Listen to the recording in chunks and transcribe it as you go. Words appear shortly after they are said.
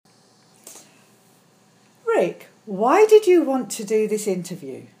Maverick, why did you want to do this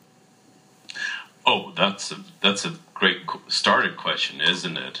interview? Oh, that's a great starting question,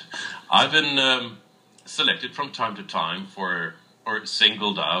 isn't it? I've been selected from time to time or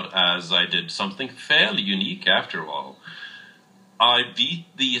singled out as I did something fairly unique after all. I beat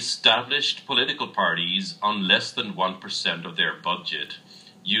the established political parties on less than 1% of their budget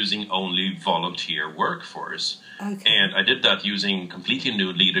using only volunteer workforce. Okay. And I did that using completely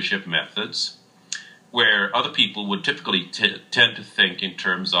new leadership methods where other people would typically tend to think in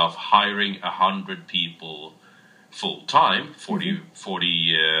terms of hiring 100 people full-time, 40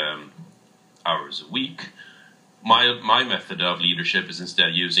 hours a week. My method of leadership is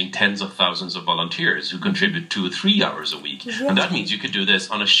instead using tens of thousands of volunteers who contribute 2 or 3 hours a week. Right. And that means you could do this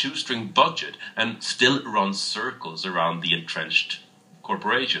on a shoestring budget and still run circles around the entrenched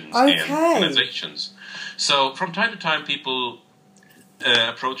corporations and organizations. So from time to time, people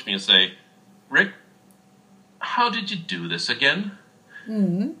approach me and say, Rick, how did you do this again?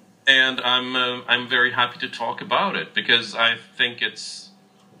 Mm-hmm. And I'm very happy to talk about it because I think it's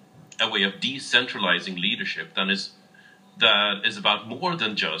a way of decentralizing leadership that is about more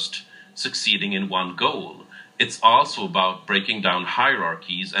than just succeeding in one goal. It's also about breaking down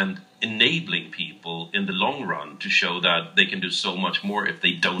hierarchies and enabling people in the long run to show that they can do so much more if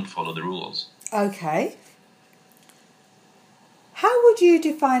they don't follow the rules. Okay. How would you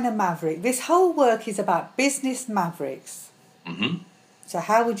define a maverick? This whole work is about business mavericks. Mm-hmm. So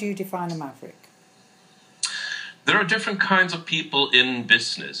how would you define a maverick? There are different kinds of people in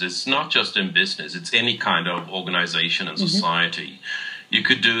business. It's not just in business. It's any kind of organization and society. You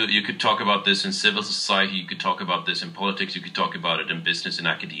could talk about this in civil society. You could talk about this in politics. You could talk about it in business, in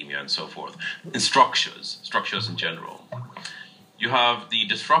academia, and so forth. In structures in general. You have the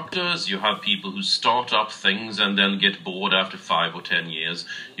disruptors. You have people who start up things and then get bored after 5 or 10 years.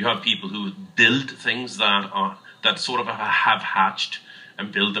 You have people who build things that sort of have hatched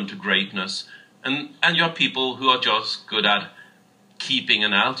and build them to greatness. And you have people who are just good at keeping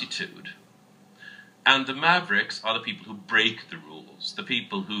an altitude. And the mavericks are the people who break the rules, the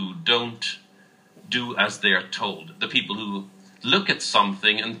people who don't do as they're told, the people who look at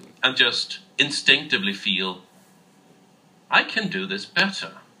something and just instinctively feel, I can do this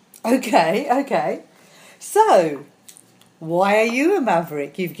better. Okay. So, why are you a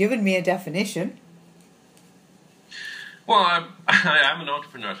maverick? You've given me a definition. Well, I am an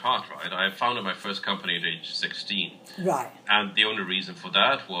entrepreneur at heart, right? I founded my first company at age 16. Right. And the only reason for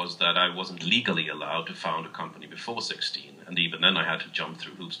that was that I wasn't legally allowed to found a company before 16. And even then I had to jump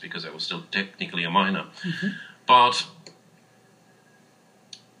through hoops because I was still technically a minor. Mm-hmm. But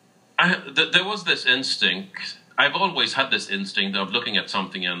there was this instinct. I've always had this instinct of looking at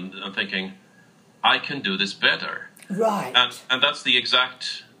something and thinking, I can do this better. Right. And that's the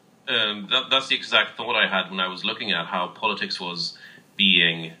exact... that's the exact thought I had when I was looking at how politics was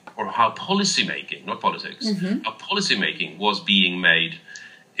being, or how policy making, not politics, how policy making was being made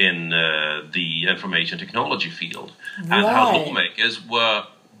in the information technology field, and how lawmakers were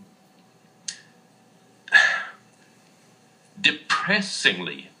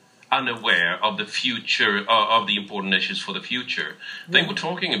depressingly unaware of the future, of the important issues for the future. They were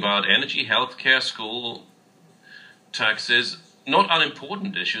talking about energy, healthcare, school, taxes, not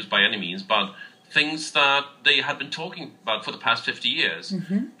unimportant issues by any means, but things that they had been talking about for the past 50 years.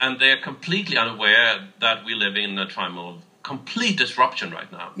 And they're completely unaware that we live in a time of complete disruption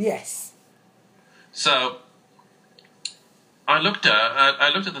right now. Yes. So I looked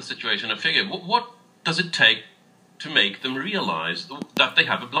at the situation and figured, what does it take to make them realize that they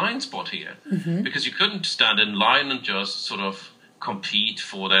have a blind spot here? Because you couldn't stand in line and just sort of compete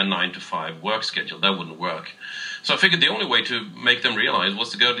for their 9-to-5 work schedule. That wouldn't work. So I figured the only way to make them realize was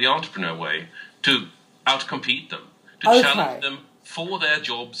to go the entrepreneur way, to outcompete them, to challenge them for their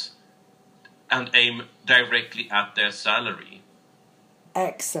jobs and aim directly at their salary.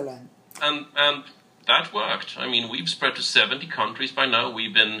 Excellent. And that worked. I mean, we've spread to 70 countries by now.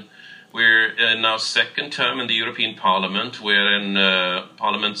 We're in our second term in the European Parliament. We're in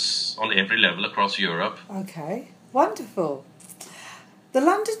parliaments on every level across Europe. Okay, wonderful. The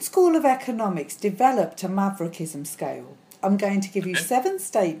London School of Economics developed a Maverickism scale. I'm going to give you 7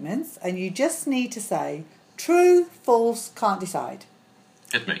 statements and you just need to say true, false, can't decide.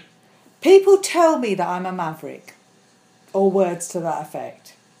 Hit me. People tell me that I'm a maverick, or words to that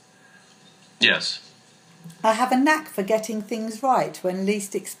effect. Yes. I have a knack for getting things right when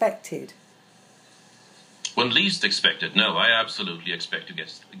least expected. When least expected, no, I absolutely expect to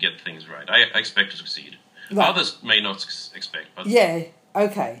get things right. I expect to succeed. Right. Others may not expect, but... Yeah,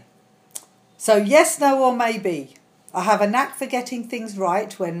 okay. So yes, no, or maybe. I have a knack for getting things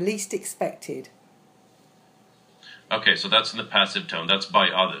right when least expected. Okay, so that's in the passive tone. That's by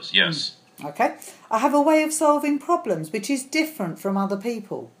others. Yes. Okay. I have a way of solving problems which is different from other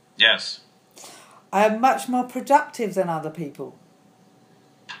people. Yes. I am much more productive than other people.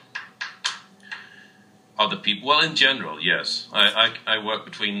 Other people, well, in general, yes. I work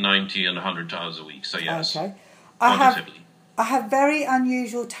between 90 and 100 hours a week, so yes. Okay. Positively. I have very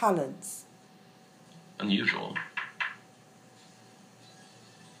unusual talents. Unusual.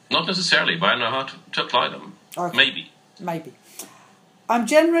 Not necessarily, but I know how to apply them. Okay. Maybe. I'm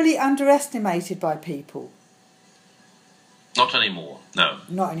generally underestimated by people. Not anymore, no.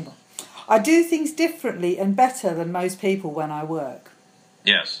 Not anymore. I do things differently and better than most people when I work.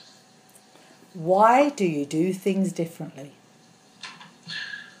 Yes. Why do you do things differently?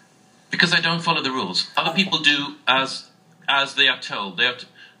 Because I don't follow the rules. Other people do as they are told.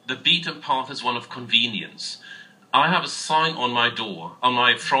 The beaten path is one of convenience. I have a sign on my door, on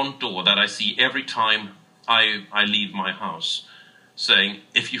my front door, that I see every time I leave my house, saying,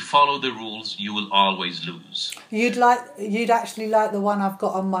 if you follow the rules, you will always lose. You'd actually like the one I've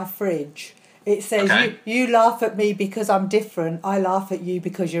got on my fridge. It says, okay. you laugh at me because I'm different. I laugh at you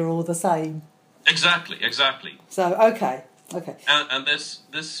because you're all the same. Exactly. So, okay. And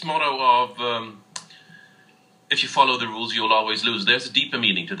this motto of, if you follow the rules, you'll always lose, there's a deeper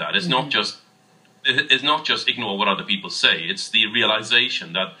meaning to that. It's not just ignore what other people say. It's the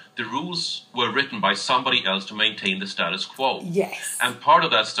realization that the rules were written by somebody else to maintain the status quo. Yes. And part of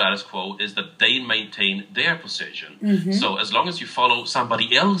that status quo is that they maintain their position. So as long as you follow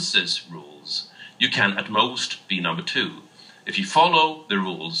somebody else's rules, you can at most be number two. If you follow the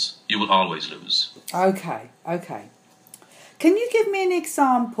rules, you will always lose. Okay. Can you give me an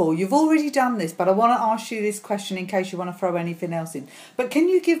example? You've already done this, but I want to ask you this question in case you want to throw anything else in. But can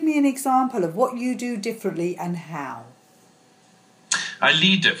you give me an example of what you do differently and how? I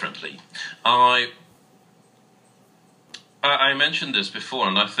lead differently. I mentioned this before,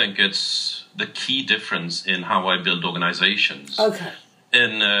 and I think it's the key difference in how I build organizations. Okay.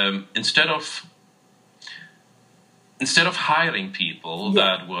 Instead of hiring people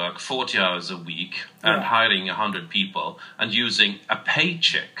that work 40 hours a week and hiring 100 people and using a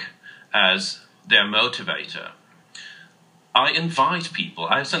paycheck as their motivator, I invite people.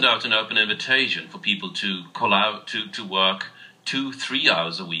 I send out an open invitation for people to call out to work 2-3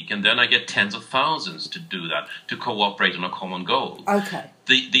 hours a week, and then I get tens of thousands to do that, to cooperate on a common goal. Okay.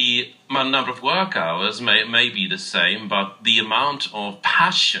 The number of work hours may be the same, but the amount of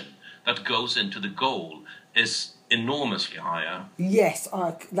passion that goes into the goal is enormously higher. Yes,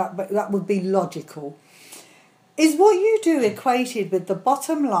 that would be logical. Is what you do equated with the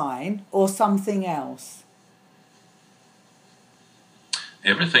bottom line or something else?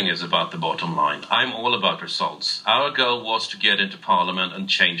 Everything is about the bottom line. I'm all about results. Our goal was to get into Parliament and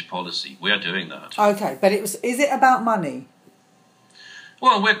change policy. We are doing that. Okay, but is it about money?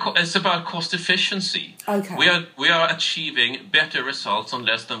 Well, it's about cost efficiency. Okay. We are achieving better results on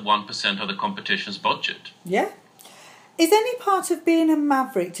less than 1% of the competition's budget. Yeah. Is any part of being a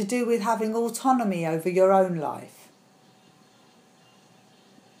maverick to do with having autonomy over your own life?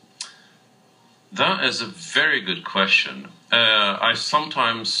 That is a very good question. I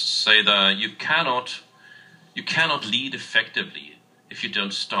sometimes say that you cannot lead effectively if you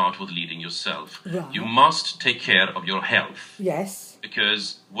don't start with leading yourself. Right. You must take care of your health. Yes.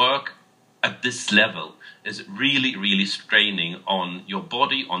 Because work at this level is really, really straining on your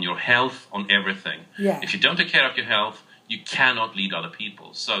body, on your health, on everything. Yeah. If you don't take care of your health, you cannot lead other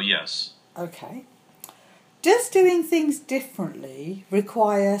people. So, yes. Okay. Does doing things differently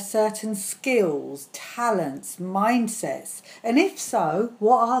require certain skills, talents, mindsets? And if so,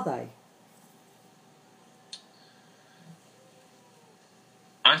 what are they?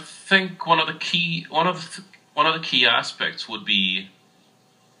 I think one of the key aspects would be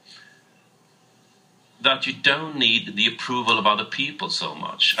that you don't need the approval of other people so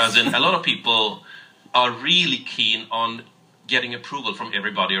much. As in, a lot of people are really keen on getting approval from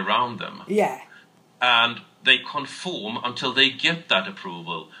everybody around them. Yeah. And they conform until they get that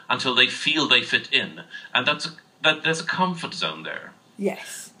approval, until they feel they fit in. And there's a comfort zone there.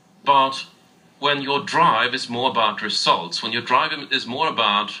 Yes. But when your drive is more about results, when your drive is more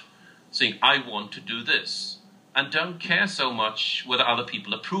about saying, I want to do this, and don't care so much whether other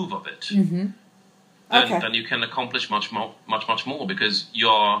people approve of it, then you can accomplish much more, because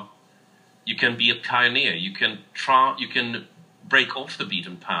you can be a pioneer. You can break off the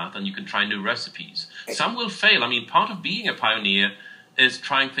beaten path, and you can try new recipes. Some will fail. I mean, part of being a pioneer is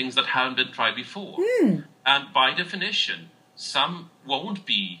trying things that haven't been tried before. And by definition, some won't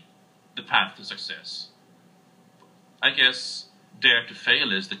be the path to success. I guess Dare to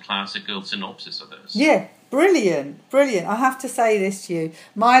Fail is the classical synopsis of this. Yeah, Brilliant, brilliant. I have to say this to you.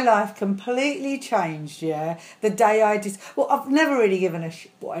 My life completely changed, yeah. The day I did... Well, I've never really given a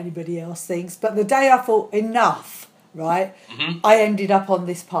shit what anybody else thinks, but the day I thought, enough, right, I ended up on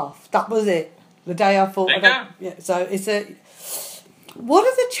this path. That was it. The day I thought... Yeah, so it's a... What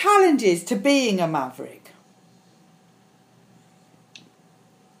are the challenges to being a maverick?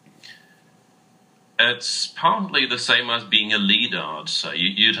 It's partly the same as being a leader, I'd say.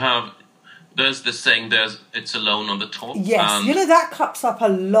 You'd have... There's this saying, it's alone on the top. Yes, you know, that comes up a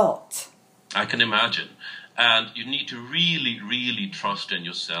lot. I can imagine. And you need to really, really trust in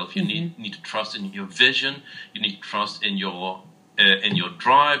yourself. You need to trust in your vision. You need to trust in your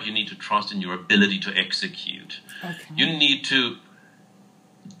drive. You need to trust in your ability to execute. Okay. You need to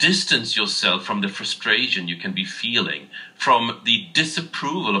distance yourself from the frustration you can be feeling, from the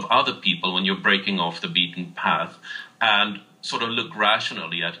disapproval of other people when you're breaking off the beaten path, and sort of look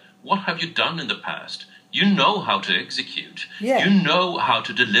rationally at, what have you done in the past? You know how to execute. Yeah. You know how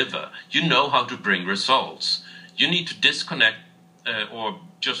to deliver. You know how to bring results. You need to disconnect or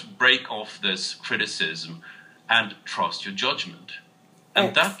just break off this criticism and trust your judgment.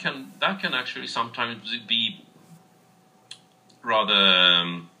 And that can actually sometimes be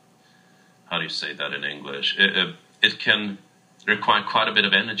rather, how do you say that in English? It can require quite a bit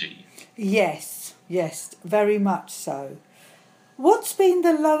of energy. Yes, very much so. What's been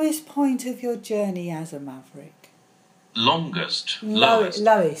the lowest point of your journey as a maverick? Lowest.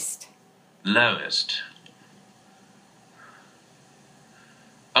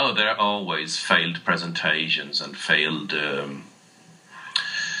 Oh, there are always failed presentations and failed...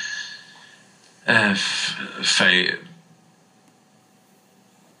 I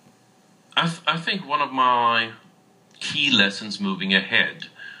think one of my key lessons moving ahead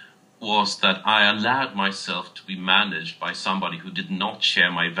was that I allowed myself to be managed by somebody who did not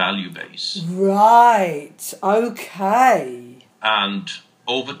share my value base. Right, okay. And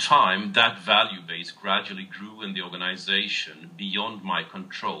over time, that value base gradually grew in the organization beyond my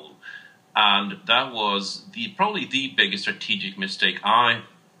control. And that was probably the biggest strategic mistake I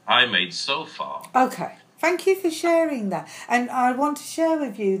made so far. Okay, thank you for sharing that. And I want to share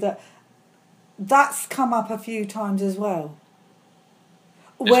with you that that's come up a few times as well.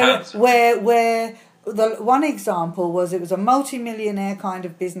 Where the one example was, it was a multi-millionaire kind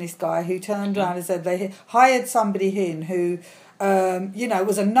of business guy who turned around and said they hired somebody in who, it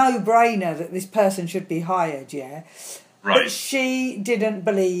was a no-brainer that this person should be hired, yeah? Right. But she didn't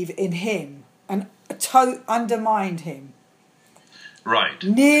believe in him and undermined him. Right.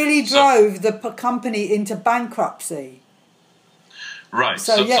 Nearly drove the company into bankruptcy. Right.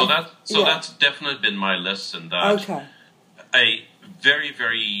 So that's definitely been my lesson. That a very,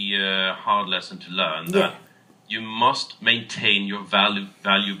 very hard lesson to learn, that you must maintain your value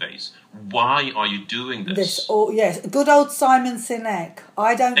base. Why are you doing this? Good old Simon Sinek.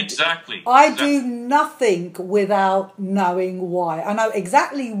 Exactly. I do nothing without knowing why. I know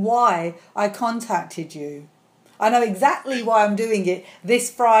exactly why I contacted you. I know exactly why I'm doing it this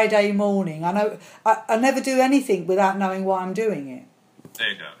Friday morning. I know I never do anything without knowing why I'm doing it. There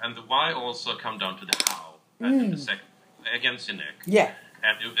you go. And the why also come down to the how. And the second, again, Sinek. Yeah.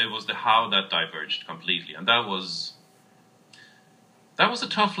 And it was the how that diverged completely. And that was a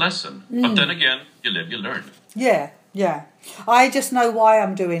tough lesson. But then again, you live, you learn. Yeah. I just know why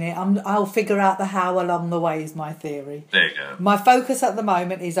I'm doing it. I'll figure out the how along the way, is my theory. There you go. My focus at the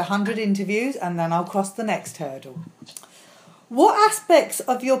moment is 100 interviews, and then I'll cross the next hurdle. What aspects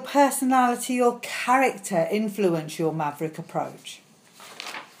of your personality or character influence your maverick approach?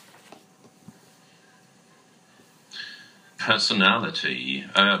 Personality.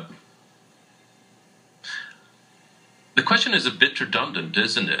 The question is a bit redundant,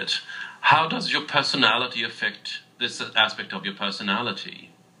 isn't it? How does your personality affect this aspect of your personality?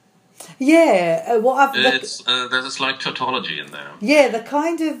 Yeah, there's a slight tautology in there. Yeah, the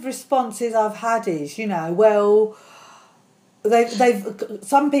kind of responses I've had is,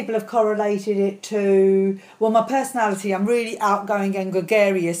 some people have correlated it to, my personality, I'm really outgoing and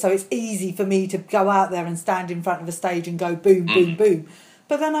gregarious, so it's easy for me to go out there and stand in front of a stage and go boom, boom, boom.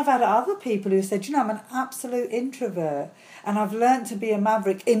 But then I've had other people who said, I'm an absolute introvert and I've learnt to be a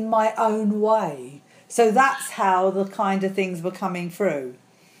maverick in my own way. So that's how the kind of things were coming through.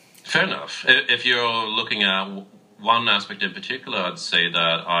 Fair enough. If you're looking at one aspect in particular, I'd say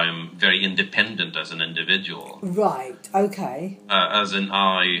that I'm very independent as an individual. Right, okay. As in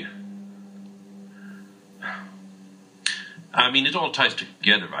I mean, it all ties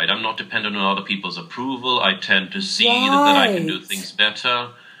together, right? I'm not dependent on other people's approval. I tend to see that I can do things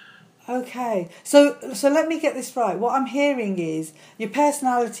better. Okay, so let me get this right. What I'm hearing is your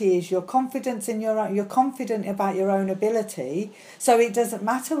personality is your confidence in your own, you're confident about your own ability, so it doesn't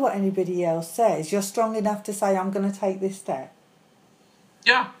matter what anybody else says. You're strong enough to say, I'm going to take this step.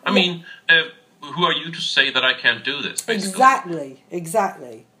 Yeah, I mean, who are you to say that I can't do this, basically?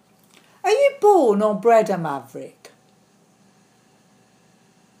 Exactly. Are you born or bred a maverick?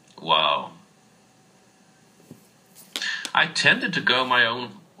 Wow. I tended to go my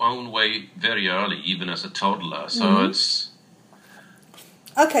own way very early, even as a toddler. So it's...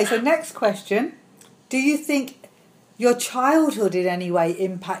 Okay, so next question. Do you think your childhood in any way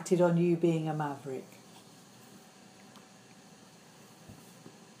impacted on you being a maverick?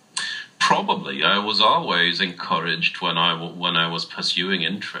 Probably. I was always encouraged when I was pursuing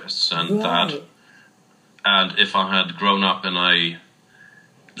interests, and and if I had grown up in a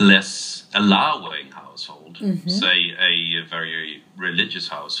less allowing household, say a very religious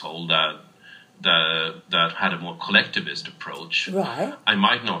household that had a more collectivist approach, I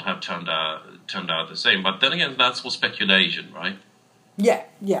might not have turned out the same. But then again, that's all speculation, right? Yeah.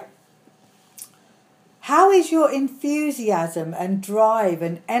 How is your enthusiasm and drive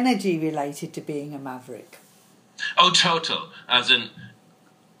and energy related to being a maverick? Oh, total. As in,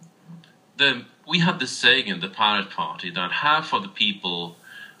 we had this saying in the Pirate Party that half of the people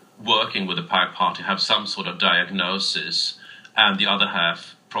working with the Pirate Party have some sort of diagnosis, and the other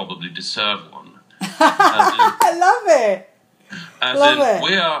half probably deserve one. I love it.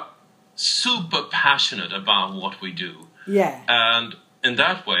 We are super passionate about what we do. Yeah. And in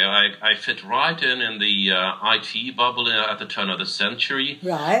that way, I fit right in the IT bubble at the turn of the century,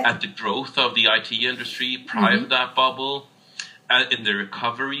 at the growth of the IT industry prior to that bubble, in the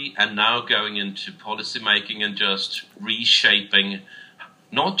recovery, and now going into policy making and just reshaping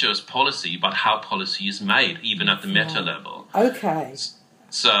not just policy, but how policy is made, even at the meta level. Okay.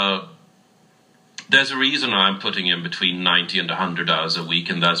 So there's a reason I'm putting in between 90 and 100 hours a week,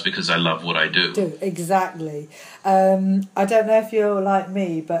 and that's because I love what I do. Exactly. I don't know if you're like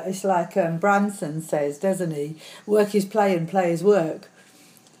me, but it's like Branson says, doesn't he? Work is play and play is work.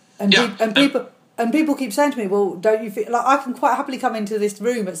 And people keep saying to me, well, don't you feel like I can quite happily come into this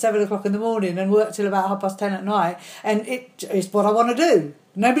room at 7 o'clock in the morning and work till about 10:30 at night, and it's what I want to do.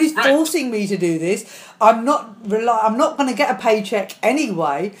 Nobody's forcing me to do this. I'm not going to get a paycheck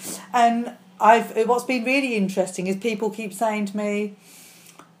anyway. And what's been really interesting is people keep saying to me,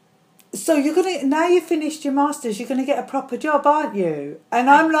 so now you've finished your masters, you're going to get a proper job, aren't you? And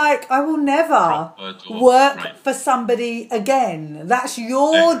I'm like, I will never work for somebody again. That's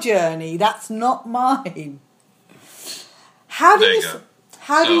your journey. That's not mine. I've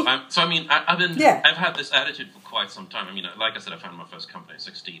had this attitude for quite some time. I mean, like I said, I founded my first company at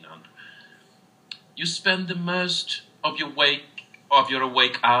 16, and you spend the most of your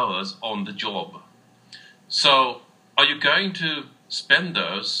awake hours on the job. So, are you going to spend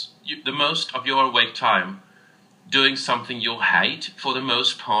the most of your awake time doing something you hate for the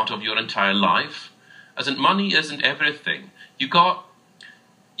most part of your entire life? As in, money isn't everything. You got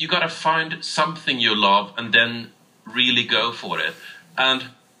to find something you love and then really go for it. And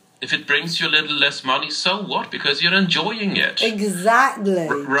if it brings you a little less money, so what? Because you're enjoying it. Exactly.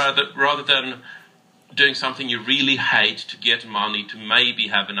 Rather than doing something you really hate to get money to maybe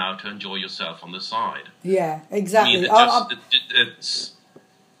have an hour to enjoy yourself on the side. Yeah, exactly. It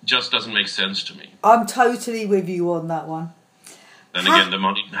just doesn't make sense to me. I'm totally with you on that one. Then again, the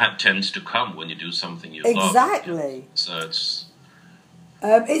money tends to come when you do something you love. Exactly. So it's...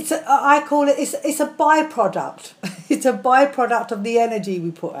 I call it, it's a byproduct. It's a byproduct of the energy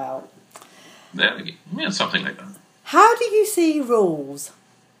we put out. Yeah, something like that. How do you see rules?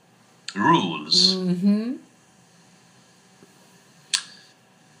 Rules? Mm-hmm.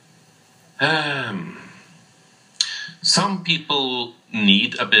 Some people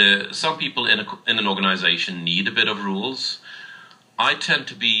need a bit. Some people in an organization need a bit of rules. I tend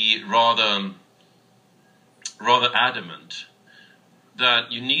to be rather adamant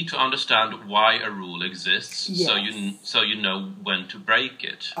that you need to understand why a rule exists, so you know when to break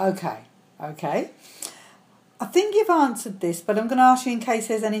it. Okay. I think you've answered this, but I'm going to ask you in case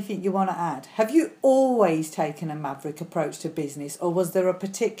there's anything you want to add. Have you always taken a maverick approach to business, or was there a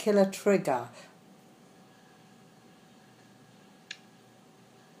particular trigger?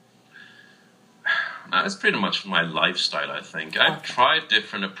 That's pretty much my lifestyle, I think. I've tried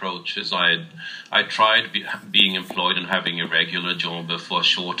different approaches. I tried being employed and having a regular job for a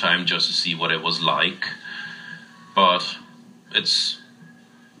short time just to see what it was like. But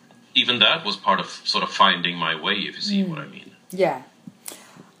even that was part of sort of finding my way, if you see what I mean. Yeah.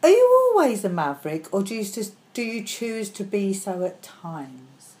 Are you always a maverick, or do you choose to be so at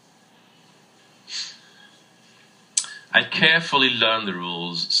times? I carefully learn the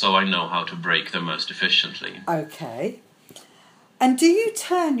rules so I know how to break them most efficiently. Okay. And do you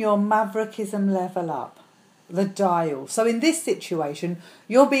turn your maverickism level up? The dial. So in this situation,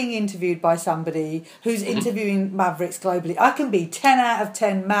 you're being interviewed by somebody who's interviewing mavericks globally. I can be 10 out of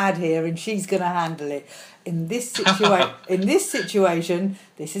 10 mad here and she's going to handle it. In this situation,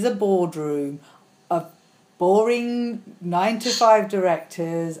 this is a boardroom of boring 9-to-5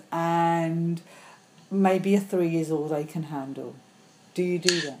 directors and maybe a 3 is all they can handle. Do you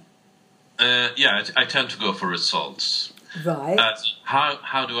do that? Yeah, I tend to go for results. Right.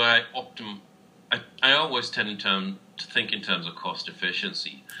 How do I I always tend to think in terms of cost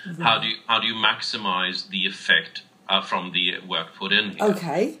efficiency. Right. How do you maximize the effect from the work put in here?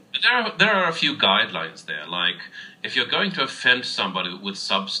 Okay. There are a few guidelines there. Like, if you're going to offend somebody with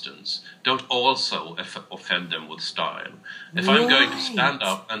substance, don't also offend them with style. If I'm going to stand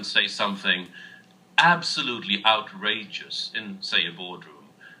up and say something absolutely outrageous in, say, a boardroom,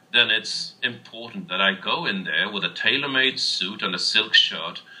 then it's important that I go in there with a tailor-made suit and a silk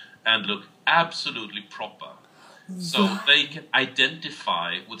shirt and look absolutely proper, so they can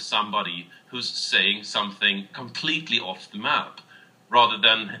identify with somebody who's saying something completely off the map, rather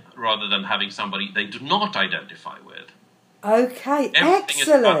than having somebody they do not identify with. Okay,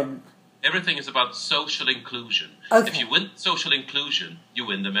 excellent. Everything is about social inclusion. Okay. If you win social inclusion, you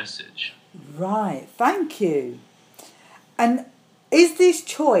win the message. Right, thank you. And is this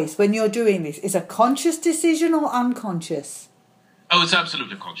choice, when you're doing this, is a conscious decision or unconscious? Oh, it's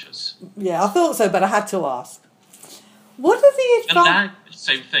absolutely conscious. Yeah, I thought so, but I had to ask. What are the advantages?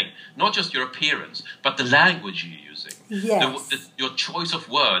 Same thing. Not just your appearance, but the language you're using. Yes. Your choice of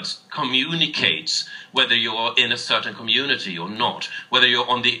words communicates whether you're in a certain community or not. Whether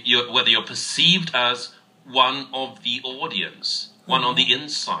whether you're perceived as one of the audience, one on the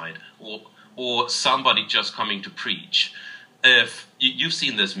inside, or somebody just coming to preach. If you've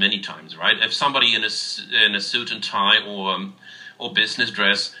seen this many times, right? If somebody in a suit and tie or business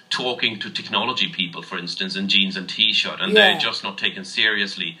dress talking to technology people, for instance, in jeans and t-shirt, and they're just not taken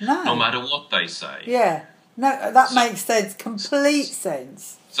seriously, no matter what they say. Yeah, no, that makes sense, complete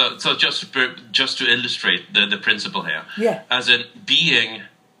sense. So just to illustrate the principle here, as in being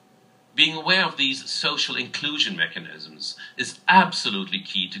aware of these social inclusion mechanisms is absolutely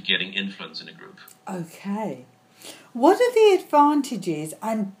key to getting influence in a group. Okay. What are the advantages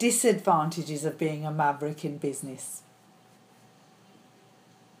and disadvantages of being a maverick in business?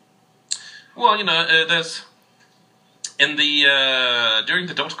 Well, there's in the during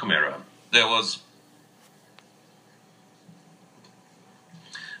the dot-com era, there was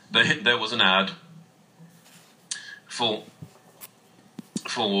an ad for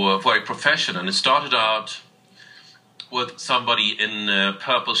a profession, and it started out with somebody in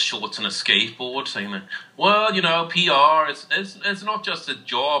purple shorts and a skateboard saying that, well, PR it's not just a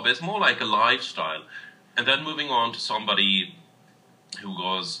job, it's more like a lifestyle, and then moving on to somebody who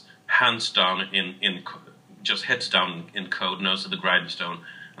was hands down just heads down in code, nose to the grindstone,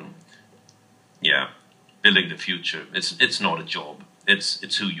 and building the future. It's not a job.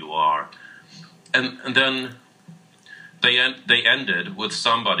 It's who you are, and then they ended with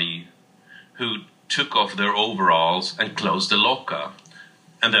somebody who took off their overalls and closed the locker,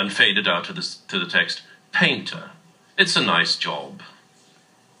 and then faded out to the text, painter. It's a nice job.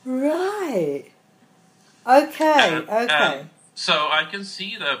 Right. Okay. Okay. So I can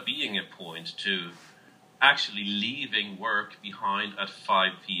see there being a point to actually leaving work behind at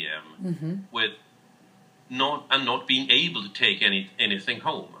 5 p.m. with not being able to take anything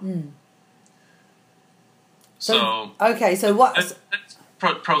home. So what? That's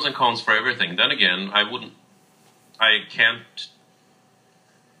pros and cons for everything. Then again, I can't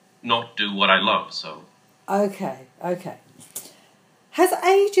not do what I love. So okay. Has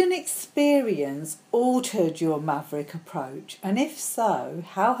age and experience altered your maverick approach? And if so,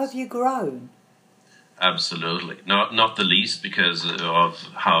 how have you grown? Absolutely. Not the least because of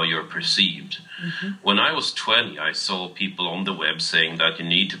how you're perceived. When I was 20, I saw people on the web saying that you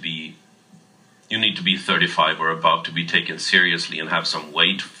need to be 35 or above to be taken seriously and have some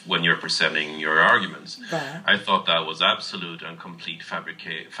weight when you're presenting your arguments. Right. I thought that was absolute and complete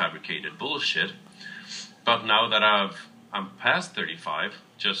fabricated bullshit. But now that I'm past 35,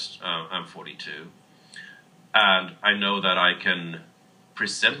 I'm 42, and I know that I can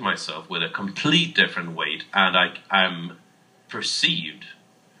present myself with a complete different weight, and I'm perceived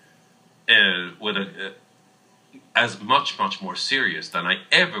as much more serious than I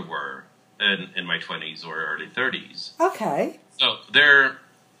ever were in my 20s or early 30s. Okay. So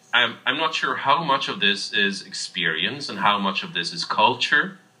I'm not sure how much of this is experience and how much of this is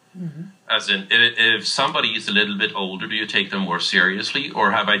culture. As in, if somebody is a little bit older, do you take them more seriously,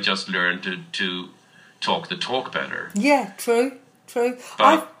 or have I just learned to talk the talk better? Yeah, true.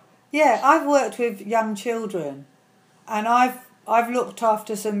 But I've worked with young children, and I've looked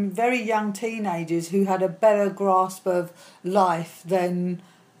after some very young teenagers who had a better grasp of life than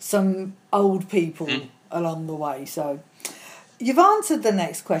some old people along the way. So you've answered the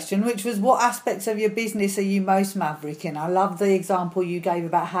next question, which was what aspects of your business are you most maverick in? I love the example you gave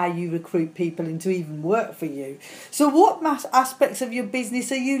about how you recruit people into even work for you. So what aspects of your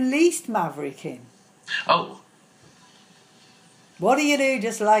business are you least maverick in? Oh, what do you do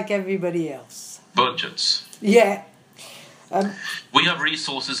just like everybody else? budgets. Yeah. We have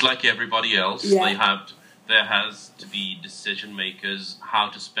resources like everybody else. Yeah. There has to be decision makers, how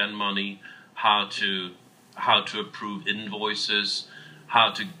to spend money, how to approve invoices,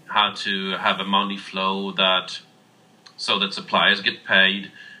 how to have a money flow so that suppliers get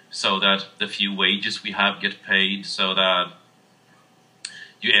paid, so that the few wages we have get paid, so that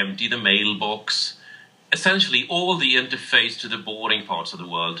you empty the mailbox. Essentially, all the interface to the boring parts of the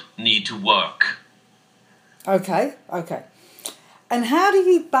world need to work. Okay. And how do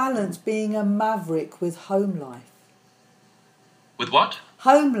you balance being a maverick with home life? With what?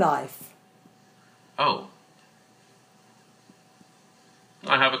 Home life. Oh.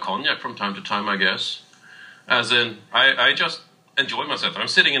 I have a cognac from time to time, I guess. As in, I just enjoy myself. I'm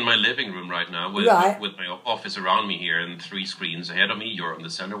sitting in my living room right now with my office around me here and 3 screens ahead of me. You're on the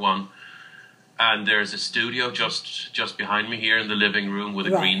center one. And there's a studio just behind me here in the living room with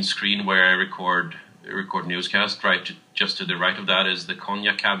a green screen where I record newscast. Just to the right of that is the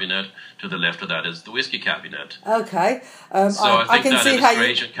cognac cabinet. To the left of that is the whiskey cabinet. Okay. So I think that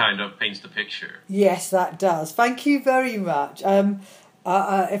illustration kind of paints the picture. Yes, that does. Thank you very much.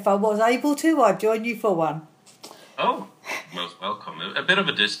 If I was able to, I'd join you for one. Oh, most welcome. A bit of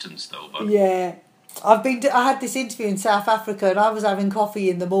a distance though, but yeah. I had this interview in South Africa, and I was having coffee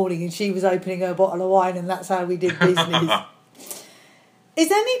in the morning, and she was opening her bottle of wine, and that's how we did business. Is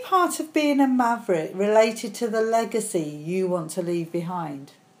any part of being a maverick related to the legacy you want to leave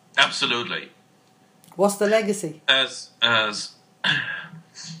behind? Absolutely. What's the legacy? As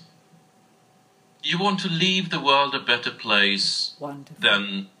you want to leave the world a better place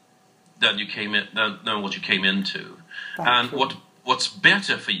than you came in, than what you came into. And what's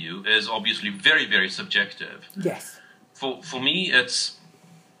better for you is obviously very, very subjective. Yes. For me, it's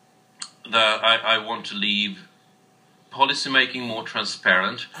that I want to leave policymaking more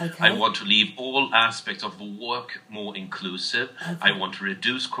transparent. Okay. I want to leave all aspects of work more inclusive. Okay. I want to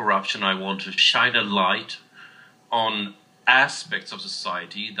reduce corruption. I want to shine a light on aspects of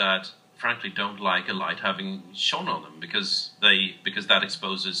society that frankly don't like a light having shone on them because that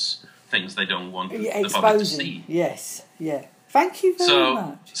exposes things they don't want the public to see. Yes, yeah. Thank you very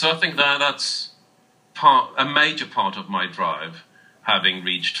much. So I think that's a major part of my drive, having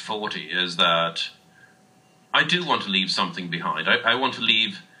reached 40, is that I do want to leave something behind. I want to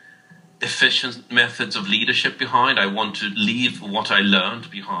leave efficient methods of leadership behind. I want to leave what I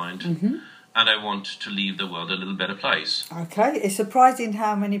learned behind. Mm-hmm. And I want to leave the world a little better place. Okay, it's surprising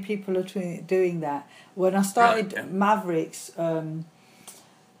how many people are doing that. When I started Mavericks,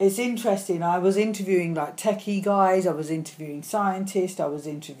 it's interesting. I was interviewing like techie guys, I was interviewing scientists, I was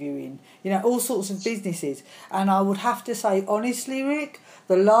interviewing, all sorts of businesses. And I would have to say, honestly, Rick,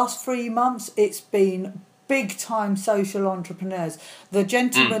 the last 3 months, it's been big time social entrepreneurs. The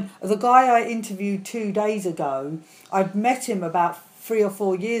gentleman, the guy I interviewed 2 days ago, I'd met him about 3 or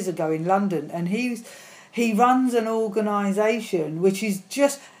 4 years ago in London, and he runs an organisation which is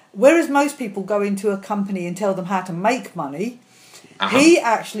just, whereas most people go into a company and tell them how to make money, he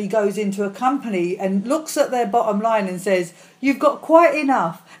actually goes into a company and looks at their bottom line and says, you've got quite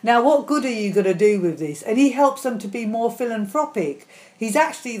enough. Now, what good are you going to do with this? And he helps them to be more philanthropic. He's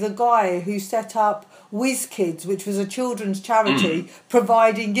actually the guy who set up Whiz Kids, which was a children's charity,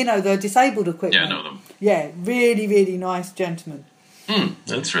 providing, the disabled equipment. Yeah, I know them. Yeah, really, really nice gentleman.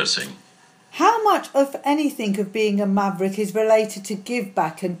 Interesting. How much of anything of being a maverick is related to give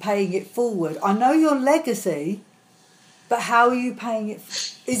back and paying it forward? I know your legacy, but how are you paying it?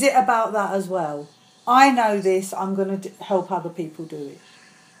 Is it about that as well? I know this, I'm going to help other people do it.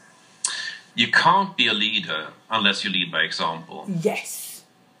 You can't be a leader unless you lead by example. Yes.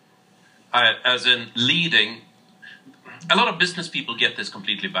 As in leading, a lot of business people get this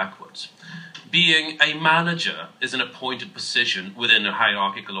completely backwards. Being a manager is an appointed position within a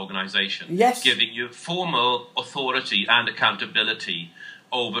hierarchical organization, giving you formal authority and accountability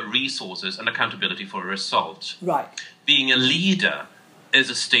over resources and accountability for a result. Right. Being a leader is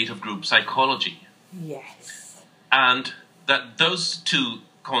a state of group psychology. Yes. And that those two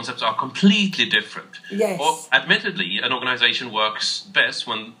concepts are completely different. Yes. Or, admittedly, an organization works best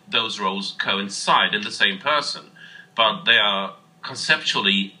when those roles coincide in the same person, but they are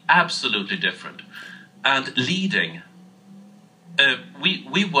conceptually absolutely different. And leading,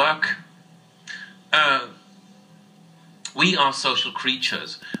 we work. We are social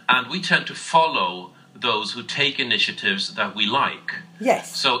creatures, and we tend to follow those who take initiatives that we like.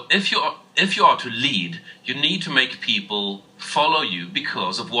 Yes. So if you are to lead, you need to make people follow you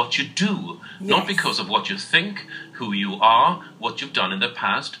because of what you do, not because of what you think, who you are, what you've done in the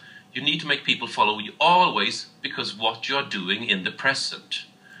past. You need to make people follow you always because what you are doing in the present.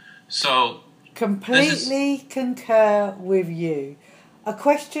 So completely concur with you. A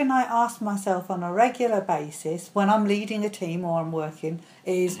question I ask myself on a regular basis when I'm leading a team or I'm working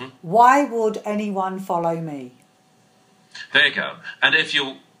is, why would anyone follow me? There you go. And if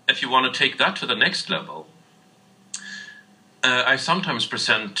you want to take that to the next level, I sometimes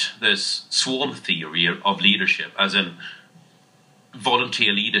present this swarm theory of leadership, as in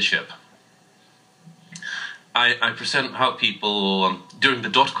volunteer leadership. I present how people, during the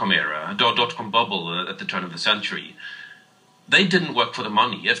dot-com era, dot-com bubble at the turn of the century, they didn't work for the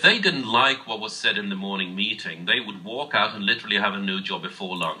money. If they didn't like what was said in the morning meeting, they would walk out and literally have a new job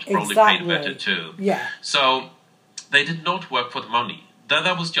before lunch, probably paid better too. Yeah. So they did not work for the money.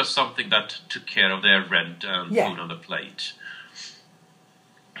 That was just something that took care of their rent and food on the plate.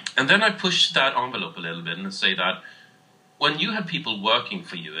 And then I pushed that envelope a little bit and say that when you have people working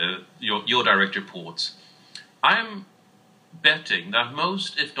for you, your direct reports, I'm betting that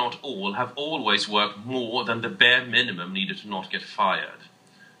most, if not all, have always worked more than the bare minimum needed to not get fired.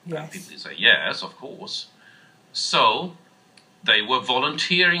 Yes. And people say, yes, of course. So they were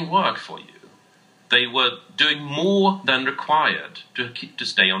volunteering work for you. They were doing more than required to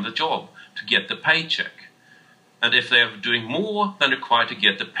stay on the job, to get the paycheck. And if they are doing more than required to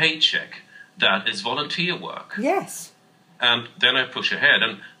get the paycheck, that is volunteer work. Yes. And then I push ahead.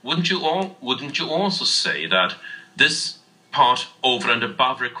 And wouldn't you also say that this part over and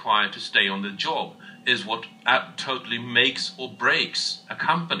above required to stay on the job is what totally makes or breaks a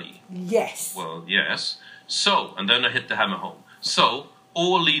company? Yes. Well, yes. So, and then I hit the hammer home. So,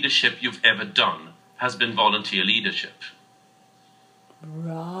 all leadership you've ever done has been volunteer leadership.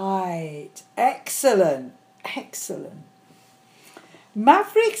 Right. Excellent. Excellent.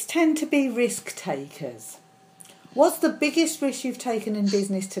 Mavericks tend to be risk takers. What's the biggest risk you've taken in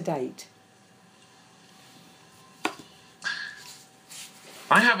business to date?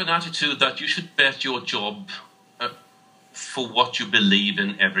 I have an attitude that you should bet your job for what you believe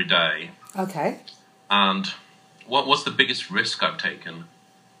in every day. Okay. And what's the biggest risk I've taken?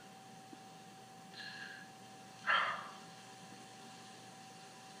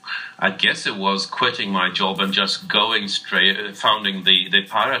 I guess it was quitting my job and just going straight, founding the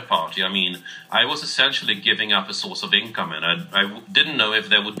Pirate Party. I mean, I was essentially giving up a source of income, and I didn't know if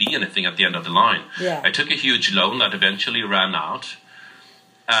there would be anything at the end of the line. Yeah. I took a huge loan that eventually ran out.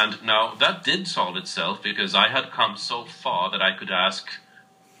 And now that did solve itself because I had come so far that I could ask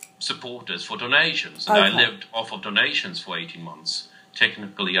supporters for donations. And I lived off of donations for 18 months.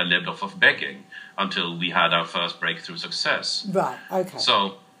 Technically, I lived off of begging until we had our first breakthrough success. Right, okay.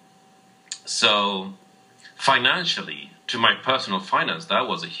 So financially, to my personal finance, that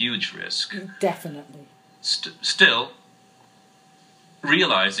was a huge risk. Definitely. Still,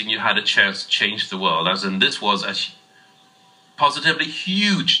 realizing you had a chance to change the world, as in this was a positively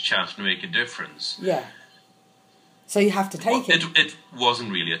huge chance to make a difference. Yeah. So you have to take it. It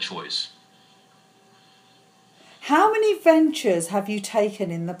wasn't really a choice. How many ventures have you taken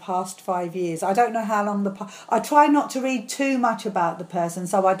in the past 5 years? I don't know how long I try not to read too much about the person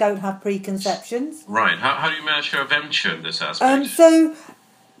so I don't have preconceptions. Right. How do you manage your venture in this aspect? So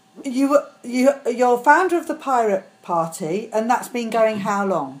you're founder of the Pirate Party, and that's been going how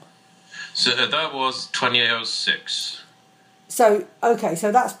long? So that was 2006. So, okay,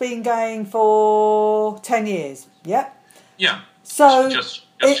 so that's been going for 10 years, yep? Yeah. So just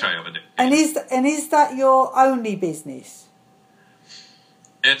shy of a decade. And is that your only business?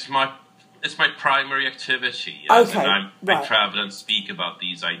 It's my primary activity. Okay, I travel and speak about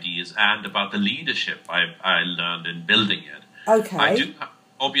these ideas and about the leadership I learned in building it. Okay.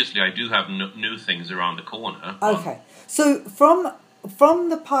 I do have new things around the corner. Okay. So from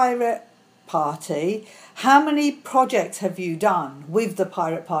the Pirate Party, how many projects have you done with the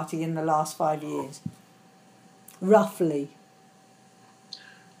Pirate Party in the last 5 years? Roughly.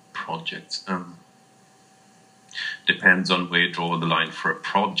 Projects. Depends on where you draw the line for a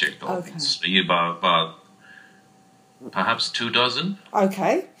project, obviously. Okay. About perhaps 24.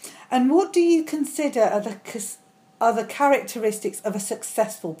 Okay. And what do you consider are the are the characteristics of a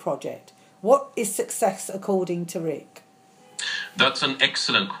successful project? What is success according to Rick? That's an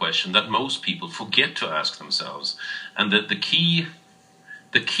excellent question that most people forget to ask themselves. And the key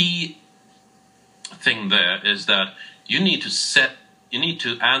thing there is that you need to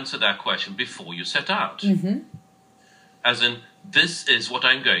answer that question before you set out. Mm-hmm. As in, this is what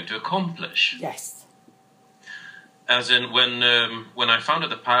I'm going to accomplish. Yes. As in, when I founded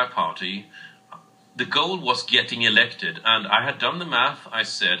the Power Party, the goal was getting elected, and I had done the math. I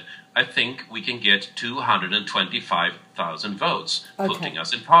said, I think we can get 225,000 votes, putting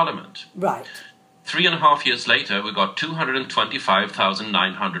us in Parliament. Right. 3.5 years later, we got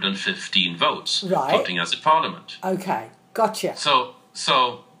 225,915 votes, putting us in Parliament. Okay, gotcha. So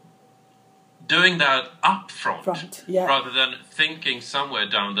doing that up front rather than thinking somewhere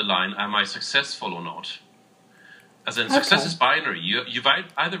down the line, am I successful or not? As in, success is binary. You've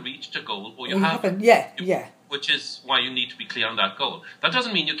either reached a goal or you haven't. Yeah. Which is why you need to be clear on that goal. That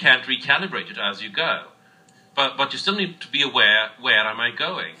doesn't mean you can't recalibrate it as you go. But you still need to be aware, where am I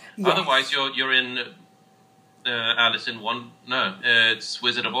going? Yes. Otherwise, you're in Alice in it's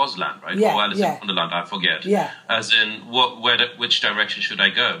Wizard of Oz land, right? Yeah, or Alice in Wonderland, I forget. Yeah. As in, which direction should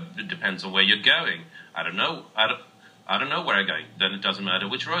I go? It depends on where you're going. I don't know. I don't know where I'm going. Then it doesn't matter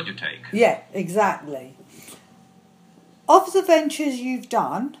which road you take. Yeah, exactly. Of the ventures you've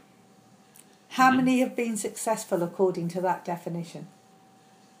done, how many have been successful according to that definition?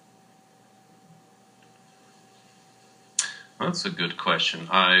 That's a good question.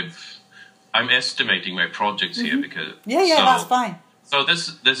 I'm estimating my projects here because that's fine. So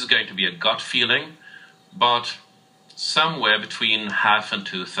this is going to be a gut feeling, but somewhere between half and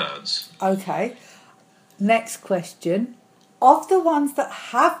 2/3. Okay. Next question. Of the ones that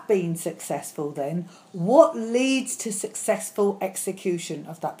have been successful, then, what leads to successful execution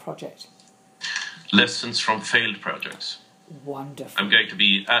of that project? Lessons from failed projects. Wonderful. I'm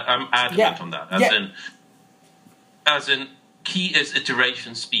adamant on that. As in, key is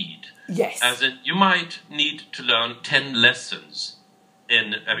iteration speed. Yes. As in, you might need to learn 10 lessons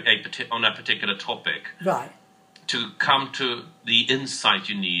on a particular topic. Right. To come to the insight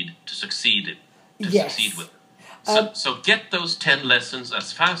you need to succeed with. So get those 10 lessons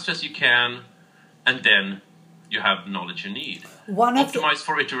as fast as you can, and then you have the knowledge you need. Optimize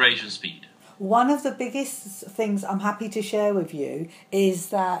for iteration speed. One of the biggest things I'm happy to share with you is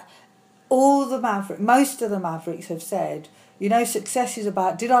that most of the Mavericks have said, success is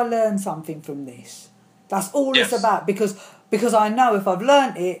about, did I learn something from this? That's all it's about, because I know if I've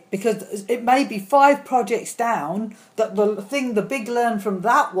learned it, because it may be 5 projects down, that the big learn from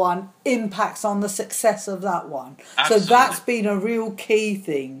that one impacts on the success of that one. Absolutely. So that's been a real key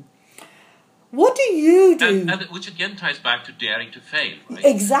thing. What do you do? And which again ties back to daring to fail, right?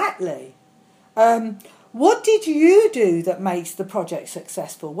 Exactly. What did you do that makes the project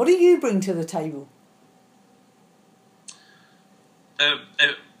successful? What do you bring to the table?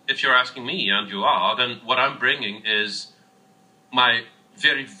 If you're asking me, and you are, then what I'm bringing is my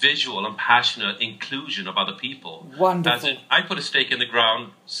very visual and passionate inclusion of other people. Wonderful. As in, I put a stake in the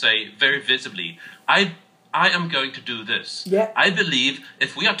ground, say very visibly, I am going to do this. Yeah. I believe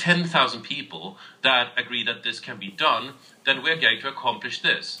if we are 10,000 people that agree that this can be done, then we're going to accomplish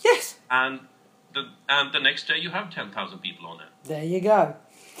this. Yes. And the next day you have 10,000 people on it. There you go.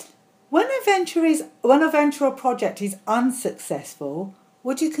 When a venture or project is unsuccessful,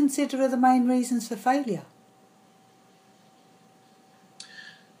 what do you consider are the main reasons for failure?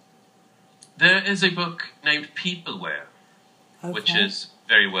 There is a book named Peopleware, which is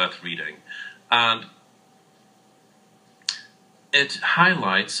very worth reading. And it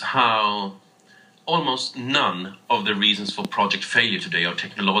highlights how almost none of the reasons for project failure today are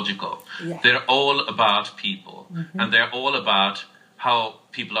technological. Yeah. They're all about people. And they're all about how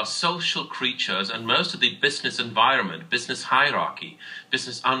people are social creatures, and most of the business environment, business hierarchy,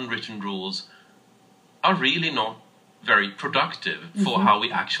 business unwritten rules are really not very productive for how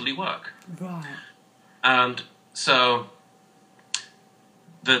we actually work. Right. And so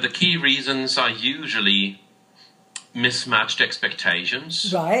the key reasons are usually mismatched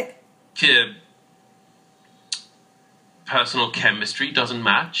expectations. Right. Personal chemistry doesn't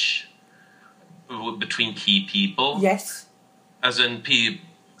match between key people. Yes. As in,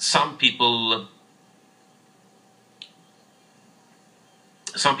 some people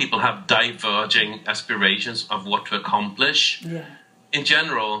have diverging aspirations of what to accomplish. Yeah. In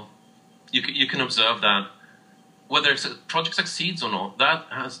general, you can observe that whether a project succeeds or not, that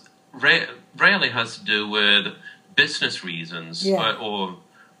rarely has to do with business reasons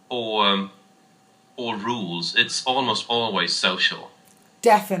or rules. It's almost always social.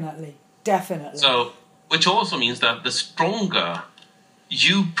 Definitely. So which also means that the stronger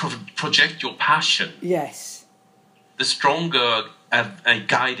you project your passion, yes, the stronger a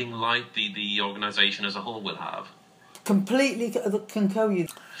guiding light the organisation as a whole will have. Completely concur with you.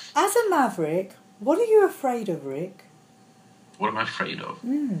 As a maverick, what are you afraid of, Rick? What am I afraid of?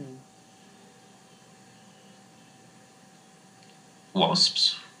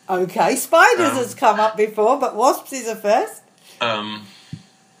 Wasps. Okay, spiders has come up before, but wasps is a first.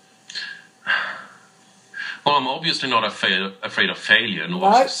 Well, I'm obviously not afraid of failure nor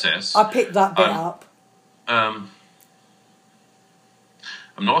of success. I picked that bit up. I'm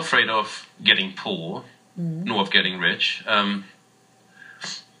not afraid of getting poor, nor of getting rich. I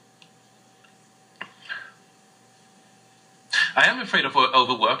am afraid of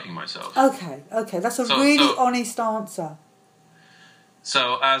overworking myself. Okay, that's a really honest answer.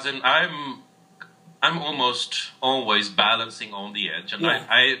 So, as in, I'm almost always balancing on the edge, and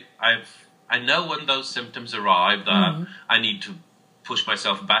I know when those symptoms arrive that I need to push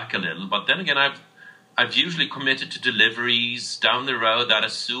myself back a little. But then again, I've usually committed to deliveries down the road that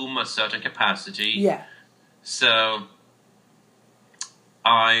assume a certain capacity. Yeah. So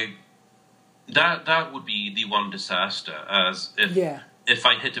that would be the one disaster, as if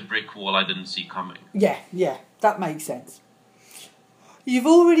I hit a brick wall I didn't see coming. Yeah, that makes sense. You've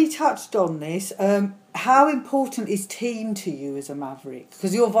already touched on this. How important is team to you as a maverick?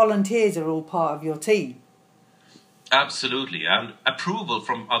 Because your volunteers are all part of your team. Absolutely, and approval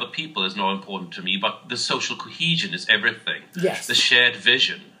from other people is not important to me, but the social cohesion is everything. Yes. The shared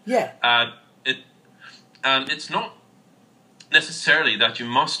vision. Yeah. And it's not necessarily that you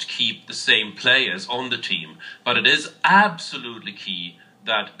must keep the same players on the team, but it is absolutely key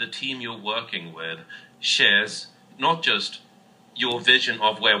that the team you're working with shares not just your vision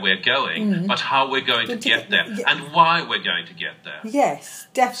of where we're going, but how we're going to get there and why we're going to get there. Yes,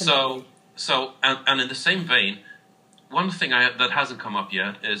 definitely. So, and in the same vein, one thing that hasn't come up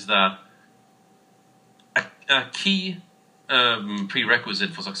yet is that a key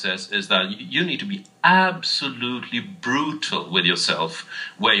prerequisite for success is that you need to be absolutely brutal with yourself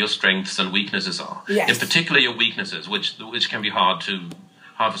where your strengths and weaknesses are. Yes. In particular, your weaknesses, which can be hard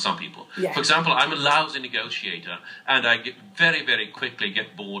for some people. Yeah. For example, I'm a lousy negotiator, and I very, very quickly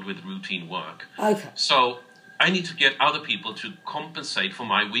get bored with routine work. Okay. So I need to get other people to compensate for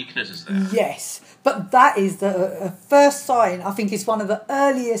my weaknesses there. Yes, but that is the first sign. I think it's one of the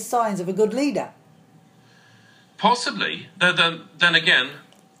earliest signs of a good leader. Possibly. Then again,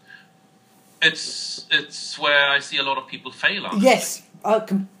 it's where I see a lot of people fail. Honestly. Yes.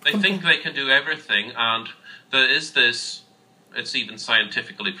 They think they can do everything, and there is this. It's even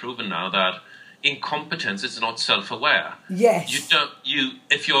scientifically proven now that incompetence is not self-aware. Yes.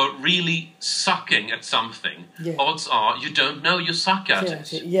 If you're really sucking at something, odds are you don't know you suck at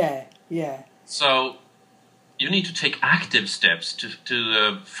it. Yeah. So you need to take active steps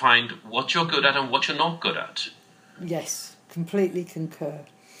to find what you're good at and what you're not good at. Yes, completely concur.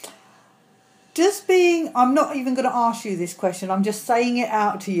 I'm not even going to ask you this question, I'm just saying it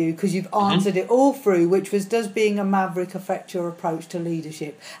out to you because you've answered it all through, which was, does being a maverick affect your approach to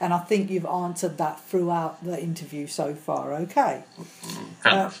leadership? And I think you've answered that throughout the interview so far, okay?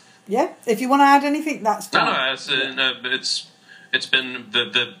 Yeah, if you want to add anything, that's fine. No, it's been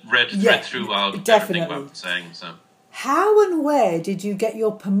the red thread throughout everything I've been saying. So. How and where did you get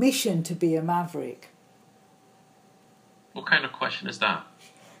your permission to be a maverick? What kind of question is that?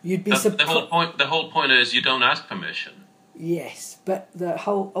 You'd be the whole point is you don't ask permission. Yes, but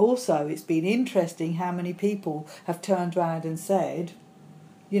it's been interesting how many people have turned around and said,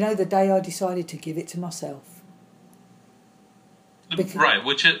 the day I decided to give it to myself. Right,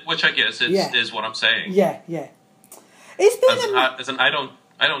 which I guess is what I'm saying. Yeah. It's been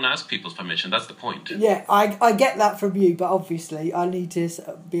I don't ask people's permission. That's the point. Yeah, I get that from you, but obviously I need to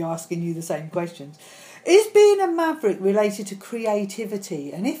be asking you the same questions. Is being a maverick related to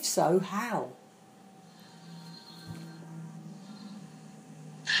creativity, and if so, how?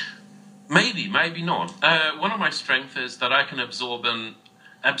 Maybe not. One of my strengths is that I can absorb an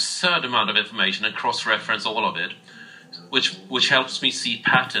absurd amount of information and cross-reference all of it, which helps me see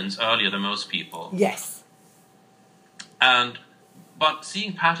patterns earlier than most people. Yes. But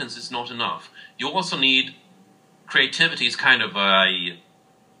seeing patterns is not enough. You also need creativity. Is kind of a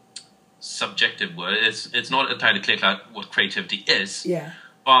subjective word. It's not entirely clear what creativity is. Yeah.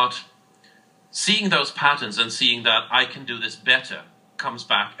 But seeing those patterns and seeing that I can do this better comes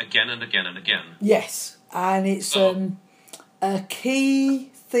back again and again and again. Yes, and it's a key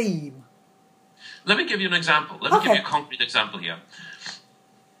theme. Let me give you an example. Let me give you a concrete example here.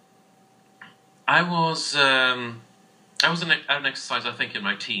 I was at an exercise, I think, in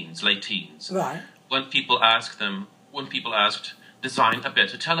my late teens. Right. when people asked, design a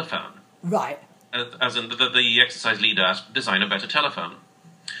better telephone. Right. As in the exercise leader asked, design a better telephone.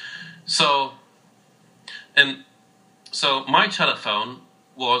 So my telephone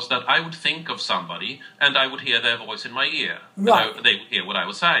was that I would think of somebody and I would hear their voice in my ear. Right. They would hear what I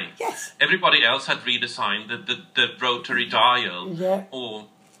was saying. Yes. Everybody else had redesigned the rotary dial, Yeah. or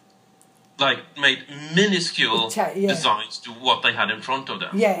like made minuscule designs to what they had in front of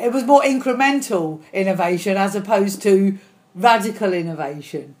them. Yeah, it was more incremental innovation as opposed to radical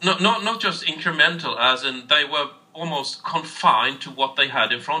innovation. Not just incremental, as in they were almost confined to what they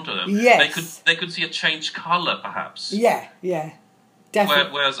had in front of them. Yes. They could see a changed colour, perhaps. Yeah,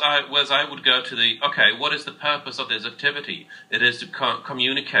 definitely. Whereas I would go to what is the purpose of this activity? It is to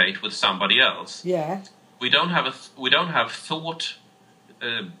communicate with somebody else. Yeah. We don't have thought.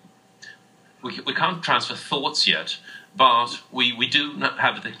 We can't transfer thoughts yet, but we do not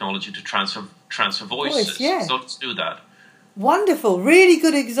have the technology to transfer voices. Yeah. So let's do that. Wonderful, really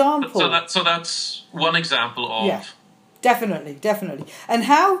good example. So that's one example of. Yeah, definitely. And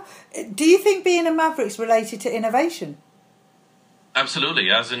how do you think being a maverick's related to innovation?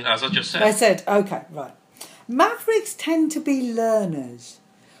 Absolutely, as I just said. I said, okay, right. Mavericks tend to be learners.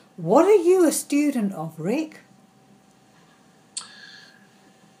 What are you a student of, Rick?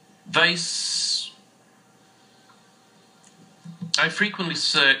 I frequently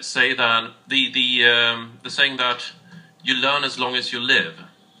say that the saying that you learn as long as you live.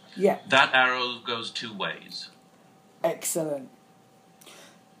 Yeah. That arrow goes two ways. Excellent.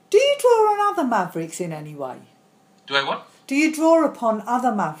 Do you draw on other mavericks in any way? Do I what? Do you draw upon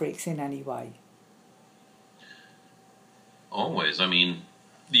other mavericks in any way? Always. I mean,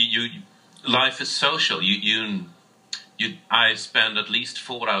 life is social. I spend at least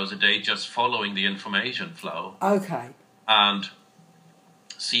 4 hours a day just following the information flow. Okay. And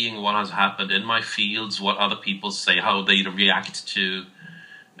seeing what has happened in my fields, what other people say, how they react to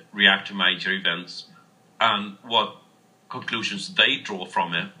major events, and what conclusions they draw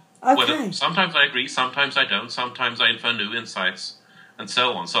from it. Okay. Whether sometimes I agree, sometimes I don't, sometimes I infer new insights, and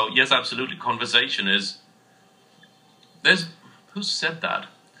so on. So yes, absolutely, conversation is. Who said that?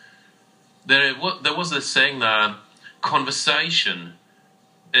 There was this saying that conversation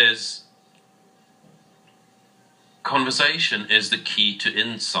is the key to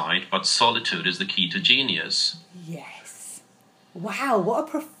insight, but solitude is the key to genius. Yes. Wow, what a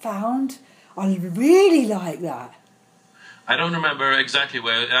profound... I really like that. I don't remember exactly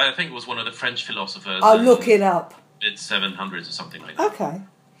where. I think it was one of the French philosophers. I'll look it up. It's 700s or something like that. Okay.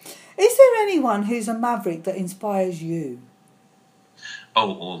 Is there anyone who's a maverick that inspires you?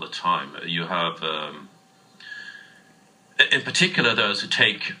 Oh, all the time. You have, in particular, those who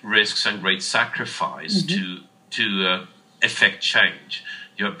take risks and great sacrifice to effect change.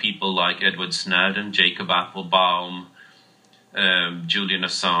 You have people like Edward Snowden, Jacob Applebaum, Julian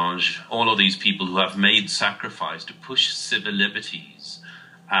Assange, all of these people who have made sacrifice to push civil liberties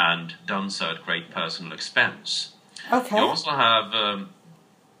and done so at great personal expense. Okay. You also have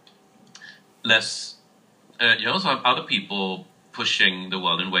you also have other people pushing the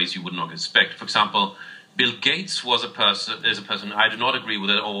world in ways you would not expect. For example, Bill Gates is a person I do not agree with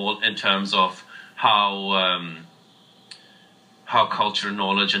at all in terms of how culture,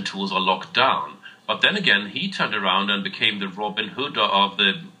 knowledge, and tools are locked down. But then again, he turned around and became the Robin Hood of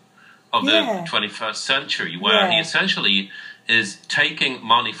the 21st century, where he essentially is taking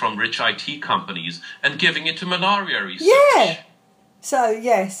money from rich IT companies and giving it to malaria research. Yeah. So,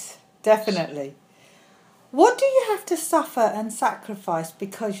 yes, definitely. What do you have to suffer and sacrifice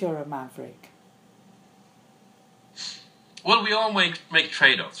because you're a maverick? Well, we all make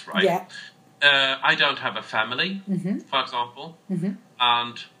trade-offs, right? Yeah. I don't have a family, for example,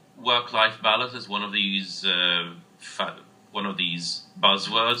 and work-life balance is one of these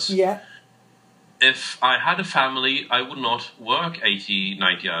buzzwords. Yeah. If I had a family, I would not work 80,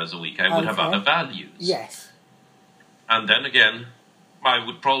 90 hours a week. I would have other values. Yes. And then again, I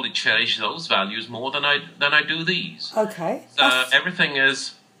would probably cherish those values more than I do these. Okay. Everything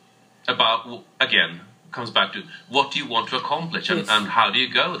is about, again, comes back to what do you want to accomplish and how do you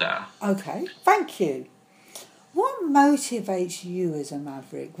go there. Okay, thank you. What motivates you as a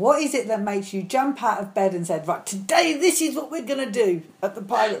maverick? What is it that makes you jump out of bed and say, right, today this is what we're going to do at the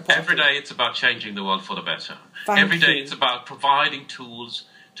Pirate Party? Every day it's about changing the world for the better. Every day it's about providing tools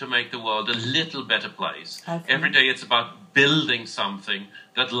to make the world a little better place. Okay. Every day it's about building something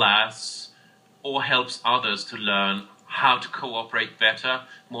that lasts or helps others to learn how to cooperate better,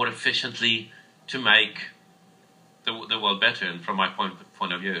 more efficiently, to make the world better, and from my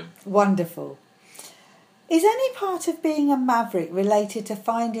point of view. Wonderful. Is any part of being a maverick related to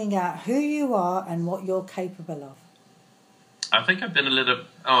finding out who you are and what you're capable of? I think I've been a little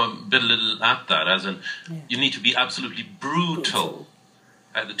at that, as in you need to be absolutely brutal.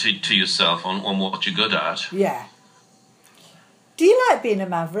 To yourself on what you're good at. Yeah. Do you like being a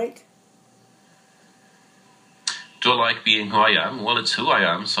maverick? Do I like being who I am? Well, it's who I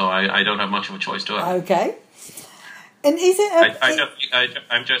am, so I don't have much of a choice, do I? Okay. And is it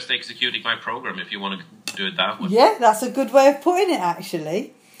I'm just executing my program, if you want to do it that way. Yeah, that's a good way of putting it,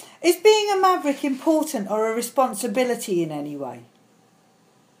 actually. Is being a maverick important or a responsibility in any way?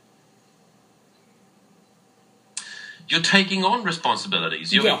 You're taking on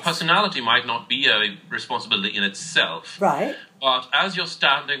responsibilities. Your personality might not be a responsibility in itself. Right. But as you're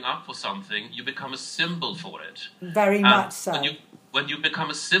standing up for something, you become a symbol for it. Very much so. When you become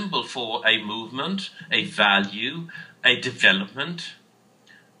a symbol for a movement, a value, a development,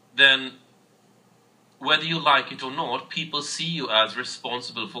 then whether you like it or not, people see you as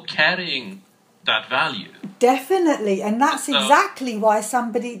responsible for carrying that value. Definitely, and that's exactly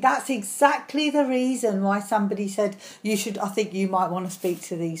the reason why somebody said I think you might want to speak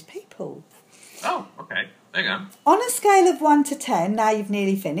to these people. Oh, okay. There you go. On a scale of 1 to 10, now you've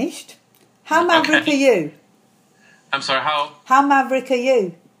nearly finished, how maverick are you? I'm sorry, how? How maverick are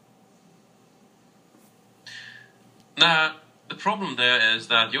you? Now, the problem there is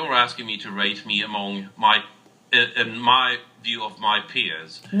that you're asking me to rate me among in my view of my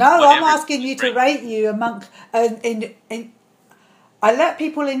peers. No, I'm asking you to rate you among. I let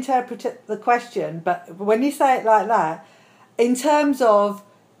people interpret the question, but when you say it like that, in terms of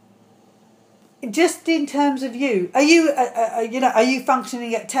you, are you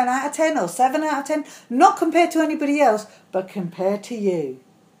functioning at 10 out of 10 or 7 out of 10? Not compared to anybody else, but compared to you.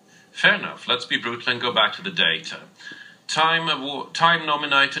 Fair enough. Let's be brutal and go back to the data. Time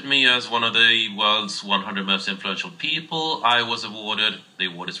nominated me as one of the world's 100 most influential people. I was awarded, the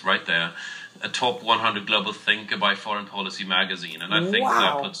award is right there, a top 100 global thinker by Foreign Policy magazine. And I think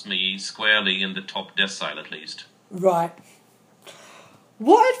that puts me squarely in the top decile at least. Right.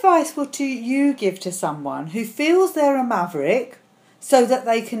 What advice would you give to someone who feels they're a maverick so that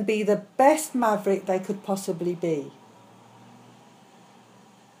they can be the best maverick they could possibly be?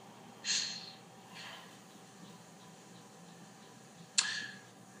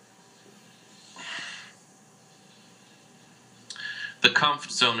 The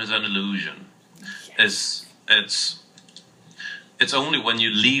comfort zone is an illusion. Yes. It's only when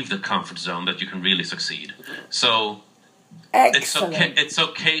you leave the comfort zone that you can really succeed. So it's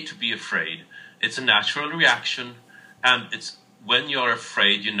okay to be afraid. It's a natural reaction, and it's when you're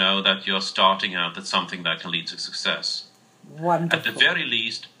afraid, you know that you're starting out at something that can lead to success. Wonderful. At the very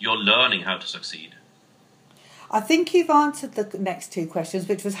least, you're learning how to succeed. I think you've answered the next two questions,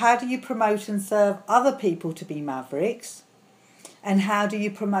 which was how do you promote and serve other people to be mavericks? And how do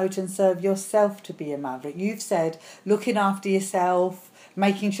you promote and serve yourself to be a maverick? You've said looking after yourself,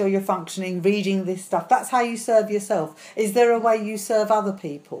 making sure you're functioning, reading this stuff. That's how you serve yourself. Is there a way you serve other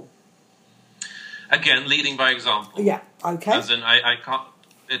people? Again, leading by example. Yeah, okay. As in, I can't...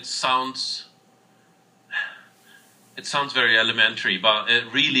 It sounds very elementary, but it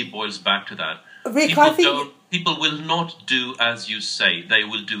really boils back to that. Rick, people will not do as you say. They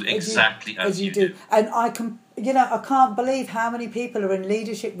will do exactly as you do. And I can't believe how many people are in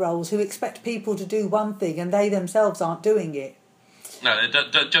leadership roles who expect people to do one thing and they themselves aren't doing it. No,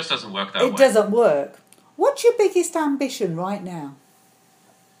 it just doesn't work that way. It doesn't work. What's your biggest ambition right now?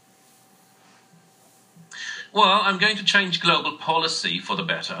 Well, I'm going to change global policy for the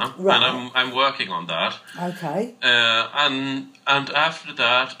better, right. And I'm working on that. Okay. And after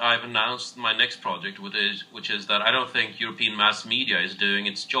that, I've announced my next project, which is that I don't think European mass media is doing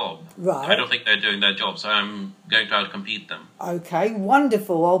its job. Right. I don't think they're doing their job, so I'm going to outcompete them. Okay,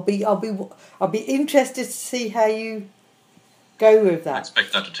 wonderful. I'll be interested to see how you go with that. I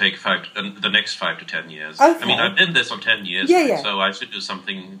expect that to take the next 5 to 10 years. Okay. I mean, I've been this on 10 years, so I should do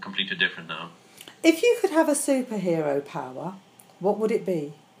something completely different now. If you could have a superhero power, what would it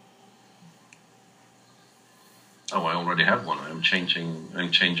be? Oh, I already have one. I'm changing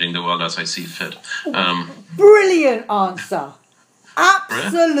the world as I see fit. Brilliant answer.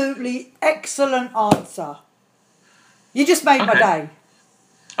 Absolutely excellent answer. You just made my day.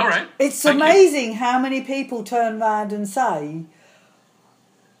 All right. It's amazing how many people turn round and say,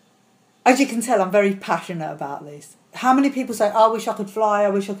 as you can tell, I'm very passionate about this. How many people say, I wish I could fly, I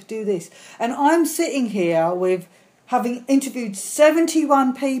wish I could do this. And I'm sitting here with having interviewed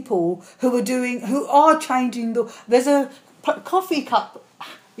 71 people who are changing there's a coffee cup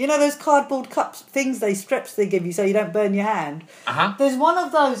You know those cardboard cups, strips they give you so you don't burn your hand? Uh-huh. There's one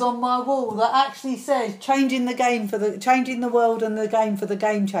of those on my wall that actually says changing the world and the game for the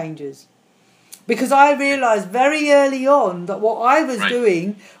game changers. Because I realised very early on that what I was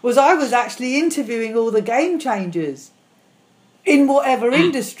doing was I was actually interviewing all the game changers in whatever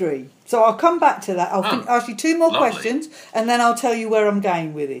industry. So I'll come back to that. I'll ask you two more questions and then I'll tell you where I'm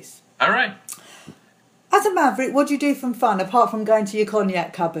going with this. All right. As a maverick, what do you do for fun apart from going to your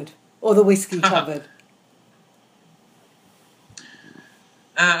cognac cupboard or the whiskey cupboard?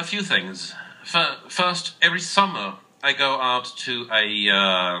 A few things. First, every summer I go out to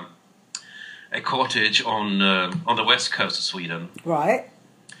a cottage on the west coast of Sweden. Right.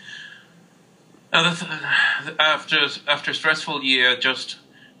 And after a stressful year, just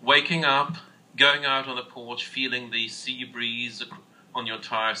waking up, going out on the porch, feeling the sea breeze on your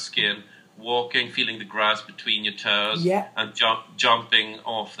entire skin, walking, feeling the grass between your toes, and jumping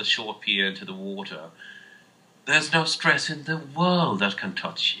off the shore pier into the water. There's no stress in the world that can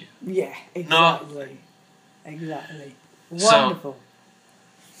touch you. Yeah, exactly. No. Exactly. Wonderful.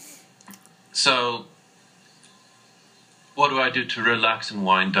 So, what do I do to relax and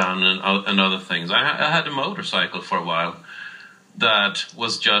wind down and other things? I had a motorcycle for a while that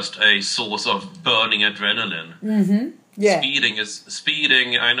was just a source of burning adrenaline. Mm-hmm. Yeah.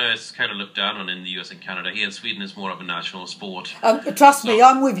 Speeding. I know it's kind of looked down on in the US and Canada. Here in Sweden, it's more of a national sport. Trust me,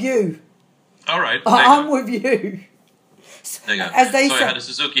 I'm with you. All right. I'm with you. There you go. I had a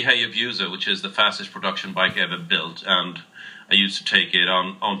Suzuki Hayabusa, which is the fastest production bike ever built, and I used to take it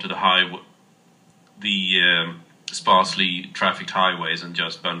onto the sparsely trafficked highways and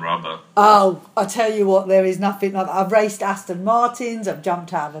just burn rubber. Oh, I tell you what, there is nothing like that. I've raced Aston Martins, I've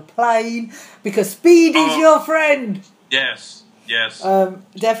jumped out of a plane, because speed is your friend. Yes.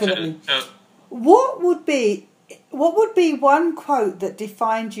 Definitely. What would be one quote that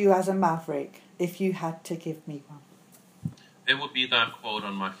defined you as a maverick, if you had to give me one? It would be that quote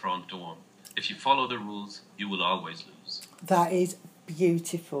on my front door. If you follow the rules, you will always lose. That is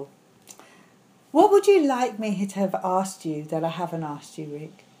beautiful. What would you like me to have asked you that I haven't asked you,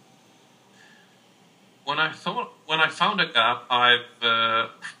 Rick? When I found a gap,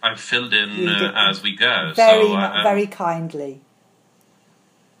 I've filled in as we go. Very kindly.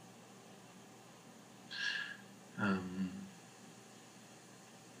 No,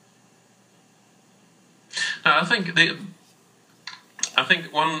 I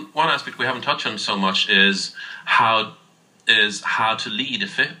think one aspect we haven't touched on so much is how to lead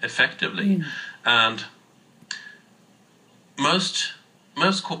effectively, and most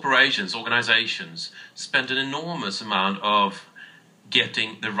corporations, organizations spend an enormous amount of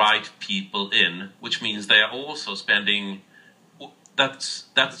getting the right people in, which means they are also spending. That's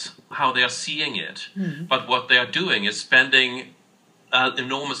how they are seeing it. But what they are doing is spending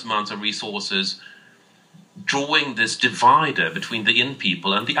enormous amounts of resources drawing this divider between the in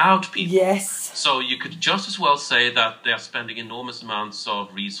people and the out people. Yes. So you could just as well say that they are spending enormous amounts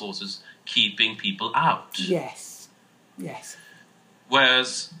of resources keeping people out. Yes.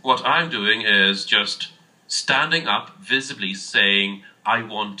 Whereas what I'm doing is just standing up, visibly saying, I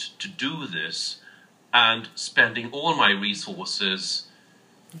want to do this, and spending all my resources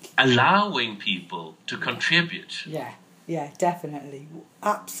allowing people to contribute. Yeah, definitely.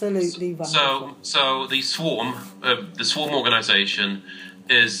 Absolutely wonderful. So the swarm organization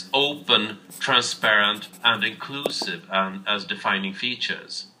is open, transparent, and inclusive, and as defining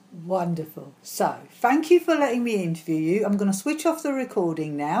features. Wonderful. So, thank you for letting me interview you. I'm going to switch off the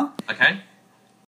recording now. Okay.